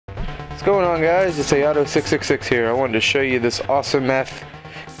What's going on, guys? It's Ayato666 here. I wanted to show you this awesome meth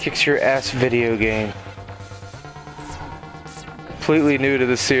kicks your ass video game. Completely new to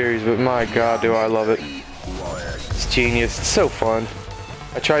the series, but my god do I love it. It's genius. It's so fun.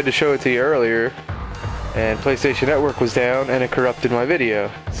 I tried to show it to you earlier, and PlayStation Network was down and it corrupted my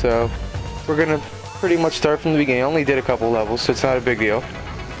video. So we're gonna pretty much start from the beginning. I only did a couple levels, so it's not a big deal.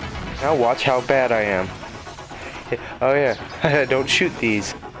 Now watch how bad I am. Oh yeah, don't shoot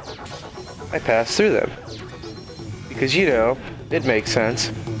these. I passed through them. Because, you know, it makes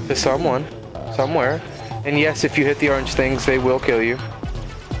sense to someone, somewhere. And yes, if you hit the orange things, they will kill you.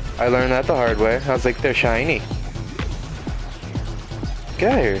 I learned that the hard way. I was like, they're shiny. Get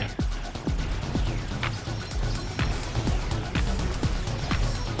out of here.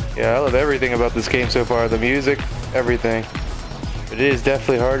 Yeah, I love everything about this game so far. The music, everything. But it is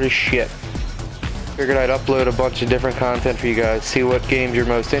definitely hard as shit. Figured I'd upload a bunch of different content for you guys. See what games you're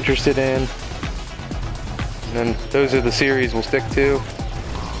most interested in. And then those are the series we'll stick to.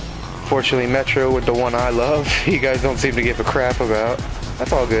 Fortunately, Metro with the one I love, you guys don't seem to give a crap about.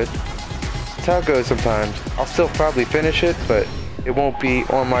 That's all good. That's how it goes sometimes. I'll still probably finish it, but it won't be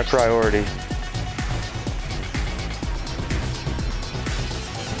on my priority.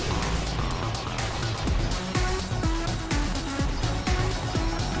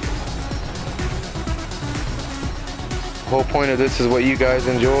 The whole point of this is what you guys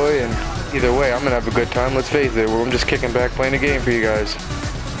enjoy, and either way, I'm gonna have a good time. Let's face it, I'm just kicking back playing a game for you guys.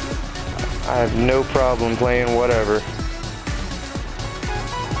 I have no problem playing whatever.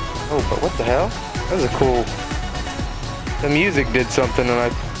 Oh, but what the hell? That was a cool... The music did something, and I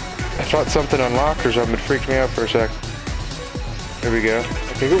thought something unlocked or something. It freaked me out for a sec. There we go.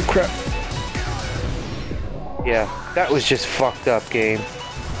 Okay, oh crap. Yeah, that was just fucked up, game.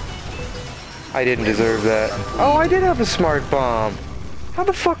 I didn't deserve that. Oh, I did have a smart bomb. How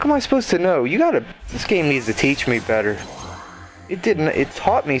the fuck am I supposed to know? This game needs to teach me better. It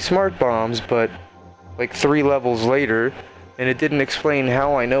taught me smart bombs, but like 3 levels later, and it didn't explain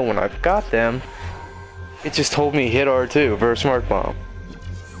how I know when I've got them. It just told me hit R2 for a smart bomb.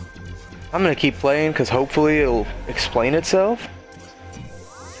 I'm gonna keep playing because hopefully it'll explain itself.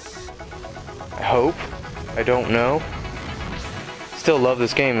 I hope. I don't know. Still love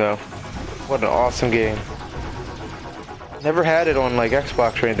this game though. What an awesome game. Never had it on like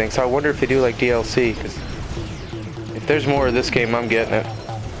Xbox or anything, so I wonder if they do like DLC, because if there's more of this game, I'm getting it.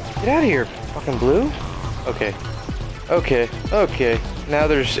 Get out of here, fucking blue. Okay. Okay. Okay. Now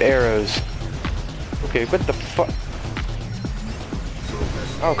there's arrows. Okay, what the fuck?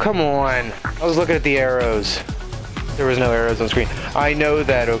 Oh, come on. I was looking at the arrows. There was no arrows on screen. I know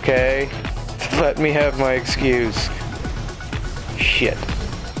that, okay? Let me have my excuse. Shit.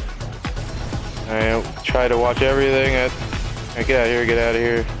 Alright, try to watch everything. Get out of here, get out of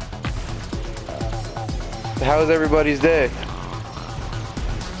here. How was everybody's day?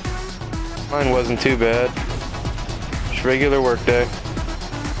 Mine wasn't too bad. Just regular work day.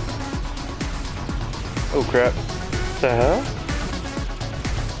 Oh crap. What the hell?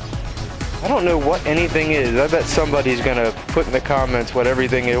 I don't know what anything is. I bet somebody's gonna put in the comments what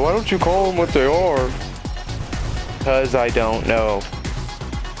everything is. Why don't you call them what they are? Because I don't know.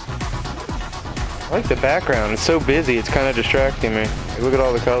 I like the background. It's so busy, it's kind of distracting me. Hey, look at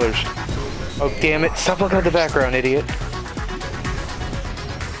all the colors. Oh, damn it. Stop looking at the background, idiot.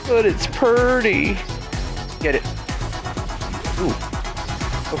 But it's pretty. Get it. Ooh.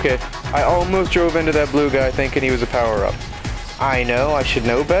 Okay. I almost drove into that blue guy thinking he was a power-up. I know, I should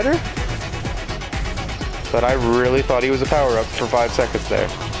know better. But I really thought he was a power-up for 5 seconds there.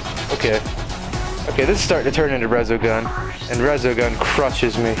 Okay. Okay, this is starting to turn into Resogun. And Resogun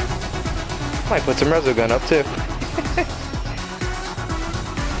crushes me. Might put some Resogun up too.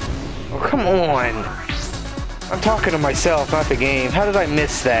 Oh, come on. I'm talking to myself, not the game. How did I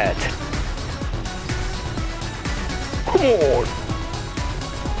miss that? Come on.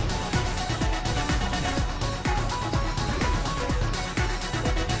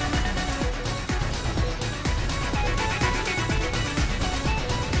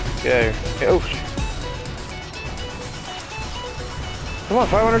 Okay. Oh. Come on,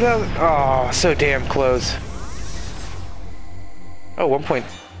 500,000. Oh, so damn close. Oh, 1 point.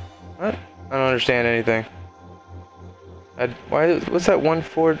 What? I don't understand anything. Why? What's that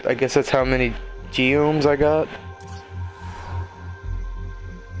 1/4? I guess that's how many geomes I got.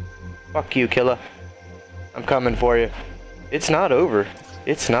 Fuck you, killer. I'm coming for you. It's not over.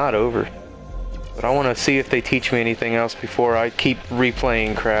 It's not over. But I want to see if they teach me anything else before I keep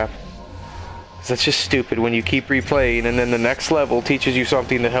replaying crap. That's just stupid when you keep replaying and then the next level teaches you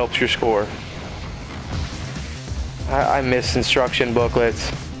something that helps your score. I miss instruction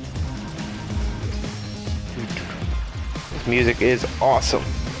booklets. This music is awesome.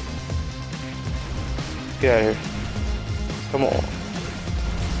 Get out of here. Come on.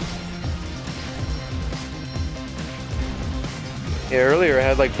 Yeah, earlier I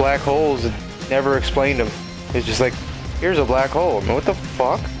had like black holes and never explained them. It's just like, here's a black hole. I mean, what the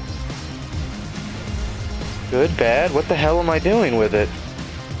fuck? Good, bad? What the hell am I doing with it?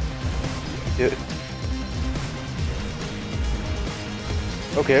 Dude.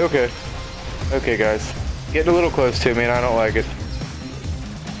 Okay. Okay, guys. Getting a little close to me and I don't like it.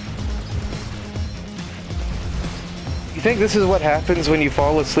 You think this is what happens when you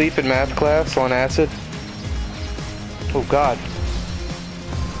fall asleep in math class on acid? Oh god.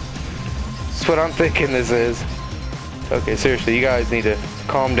 That's what I'm thinking this is. Okay, seriously, you guys need to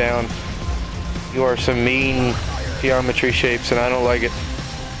calm down. You are some mean geometry shapes and I don't like it.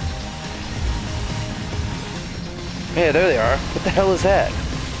 Yeah, there they are. What the hell is that?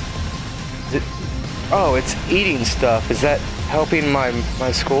 Is it... Oh, it's eating stuff. Is that helping my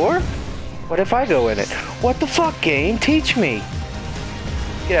score? What if I go in it? What the fuck, game? Teach me.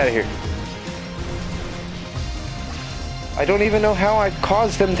 Get out of here. I don't even know how I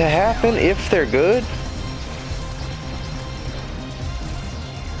caused them to happen, if they're good.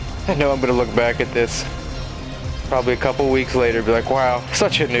 I know I'm gonna look back at this probably a couple weeks later, be like, wow,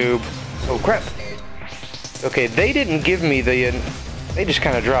 such a noob. Oh crap. Okay, they didn't give me the, they just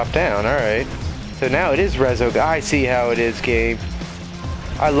kind of dropped down, alright. So now it is Resogun. I see how it is, game.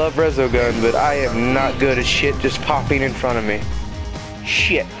 I love Resogun, but I am not good at shit just popping in front of me.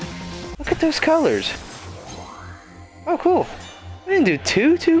 Shit. Look at those colors. Oh, cool. I didn't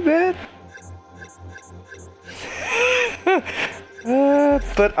do too bad.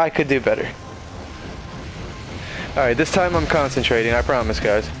 But I could do better. Alright, this time I'm concentrating, I promise,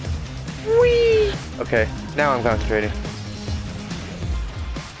 guys. Whee! Okay, now I'm concentrating.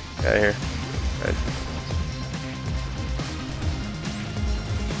 Get out of here. Right.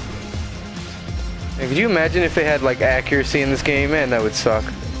 Hey, could you imagine if they had, like, accuracy in this game? Man, that would suck.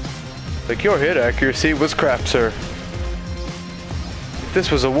 Like, your hit accuracy was crap, sir. If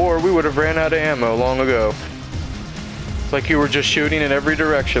this was a war, we would have ran out of ammo long ago. It's like you were just shooting in every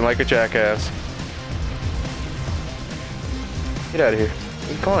direction like a jackass. Get out of here.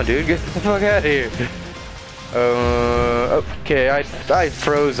 Come on, dude. Get the fuck out of here. Okay, I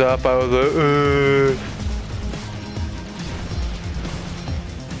froze up. I was like,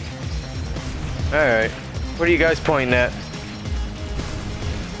 Alright. What are you guys pointing at?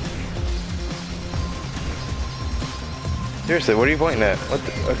 Seriously, what are you pointing at? What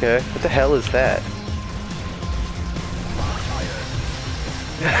the, okay, what the hell is that?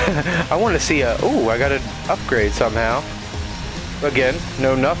 I want to see a... Ooh, I got an upgrade somehow. Again,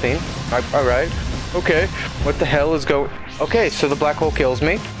 no nothing. Alright. Okay. What the hell is going... Okay, so the black hole kills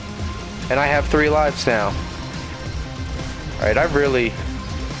me. And I have 3 lives now. Alright,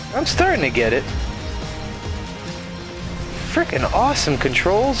 I'm starting to get it. Freaking awesome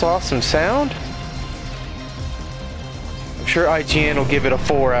controls, awesome sound. I'm sure IGN will give it a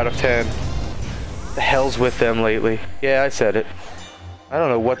 4 out of 10. The hell's with them lately? Yeah, I said it. I don't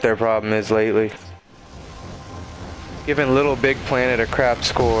know what their problem is lately. Giving Little Big Planet a crap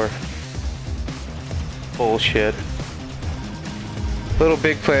score. Bullshit. Little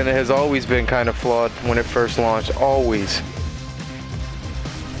Big Planet has always been kind of flawed when it first launched. Always.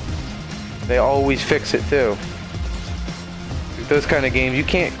 They always fix it too. Those kind of games, you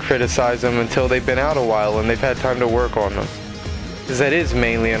can't criticize them until they've been out a while and they've had time to work on them. Because that is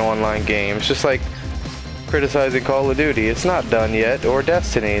mainly an online game. It's just like criticizing Call of Duty. It's not done yet, or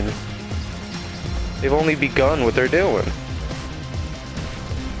Destiny. They've only begun what they're doing.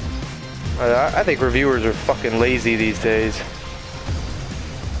 I think reviewers are fucking lazy these days.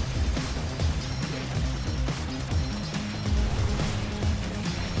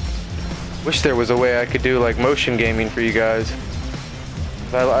 Wish there was a way I could do like motion gaming for you guys.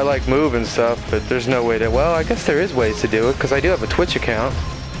 I like move and stuff, but there's no way to... Well, I guess there is ways to do it, because I do have a Twitch account.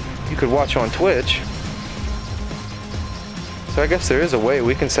 You could watch on Twitch. So I guess there is a way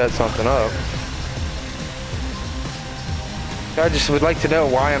we can set something up. I just would like to know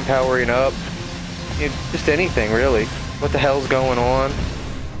why I'm powering up. You know, just anything, really. What the hell's going on?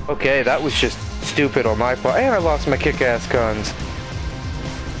 Okay, that was just stupid on my part. And I lost my kick-ass guns.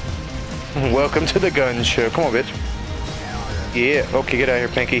 Welcome to the gun show. Come on, bitch. Yeah, okay, get out of here,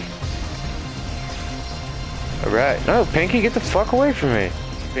 Pinky. Alright. No, Pinky, get the fuck away from me.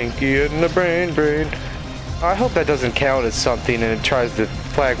 Pinky in the brain. I hope that doesn't count as something and it tries to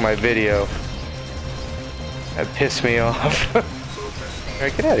flag my video. That pissed me off.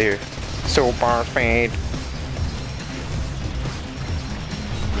 Alright, get out of here. Super speed.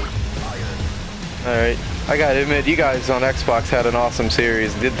 Alright. I gotta admit, you guys on Xbox had an awesome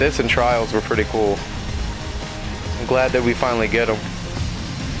series. Did this and Trials were pretty cool. I'm glad that we finally get them.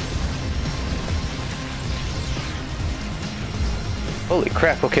 Holy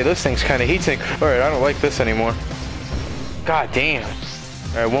crap, okay, those things kind of heat sink. Alright, I don't like this anymore. God damn.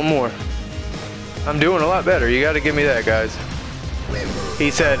 Alright, one more. I'm doing a lot better, you gotta give me that, guys. He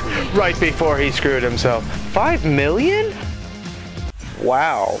said right before he screwed himself. 5 million?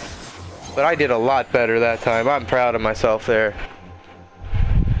 Wow. But I did a lot better that time. I'm proud of myself there.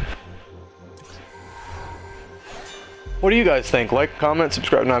 What do you guys think? Like, comment,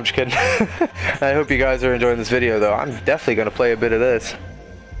 subscribe. No, I'm just kidding. I hope you guys are enjoying this video, though. I'm definitely going to play a bit of this.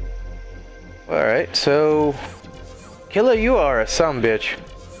 Alright, so... Killa, you are a sumbitch.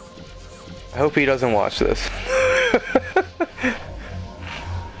 I hope he doesn't watch this.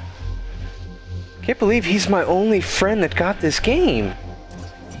 Can't believe he's my only friend that got this game.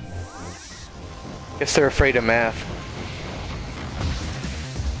 Guess they're afraid of math.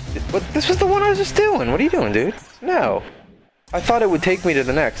 What? This was the one I was just doing. What are you doing, dude? No. I thought it would take me to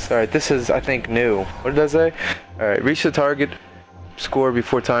the next. Alright, this is, I think, new. What did I say? Alright, reach the target score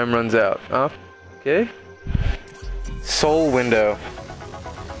before time runs out. Okay. Soul window.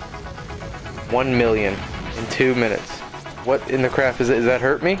 1 million in 2 minutes. What in the crap is it? Does that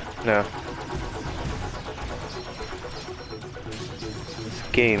hurt me? No. This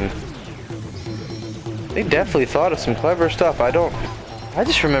game. They definitely thought of some clever stuff. I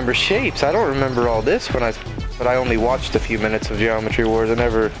just remember shapes. I don't remember all this but I only watched a few minutes of Geometry Wars. I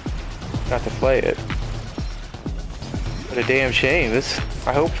never got to play it. What a damn shame.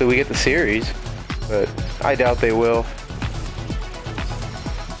 I hope that we get the series, but I doubt they will.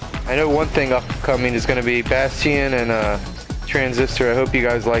 I know one thing upcoming is going to be Bastion and Transistor. I hope you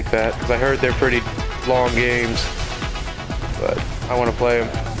guys like that, because I heard they're pretty long games, but I want to play them.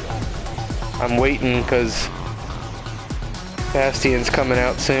 I'm waiting because Bastion's coming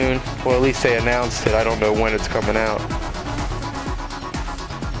out soon. Well, at least they announced it. I don't know when it's coming out.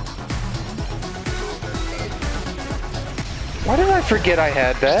 Why did I forget I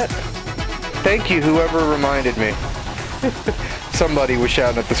had that? Thank you, whoever reminded me. Somebody was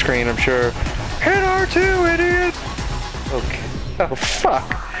shouting at the screen, I'm sure. Hit R2, idiot! Okay. Oh, fuck.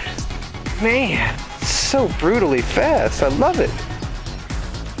 Man, so brutally fast. I love it.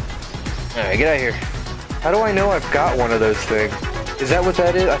 Alright, get out of here. How do I know I've got one of those things? Is that what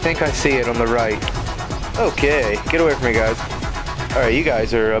that is? I think I see it on the right. Okay, get away from me, guys. Alright, you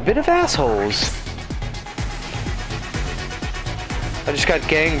guys are a bit of assholes. I just got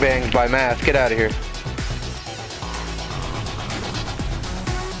gangbanged by math. Get out of here.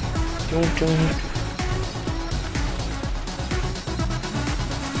 Dun, dun.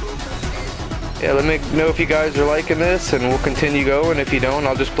 Yeah, let me know if you guys are liking this, and we'll continue going. If you don't,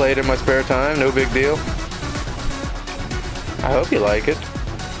 I'll just play it in my spare time. No big deal. I hope you like it.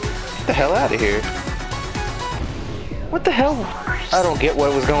 Get the hell out of here. What the hell? I don't get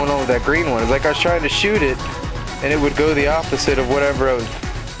what was going on with that green one. It's like I was trying to shoot it, and it would go the opposite of whatever I was...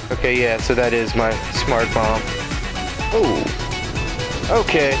 Okay, yeah, so that is my smart bomb. Oh.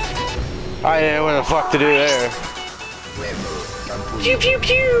 Okay. I didn't know what the fuck to do there. Pew pew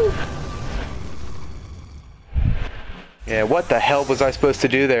pew! Yeah, what the hell was I supposed to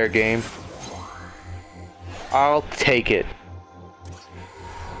do there, game? I'll take it.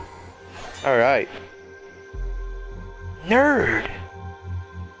 Alright. Nerd!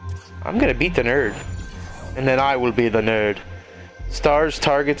 I'm gonna beat the nerd. And then I will be the nerd. Stars,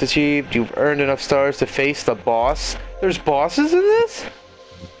 targets achieved. You've earned enough stars to face the boss. There's bosses in this?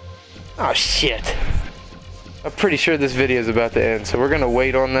 Oh shit. I'm pretty sure this video is about to end, so we're gonna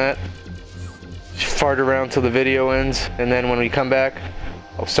wait on that. Just fart around till the video ends, and then when we come back,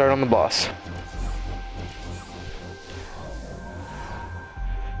 I'll start on the boss.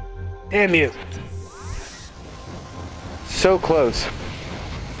 Damn you. So close.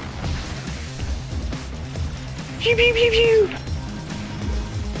 Pew pew pew pew.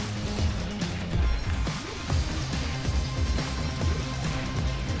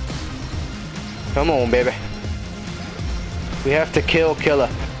 Come on, baby. We have to kill Killa.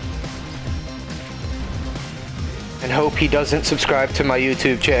 And hope he doesn't subscribe to my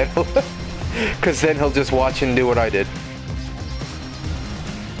YouTube channel. Because then he'll just watch and do what I did.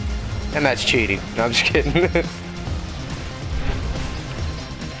 And that's cheating. No, I'm just kidding.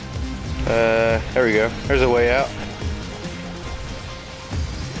 There we go. There's a way out.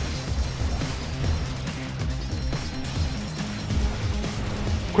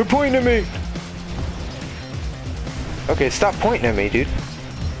 Quit pointing at me! Okay, stop pointing at me, dude.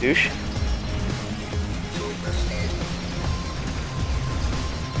 Douche.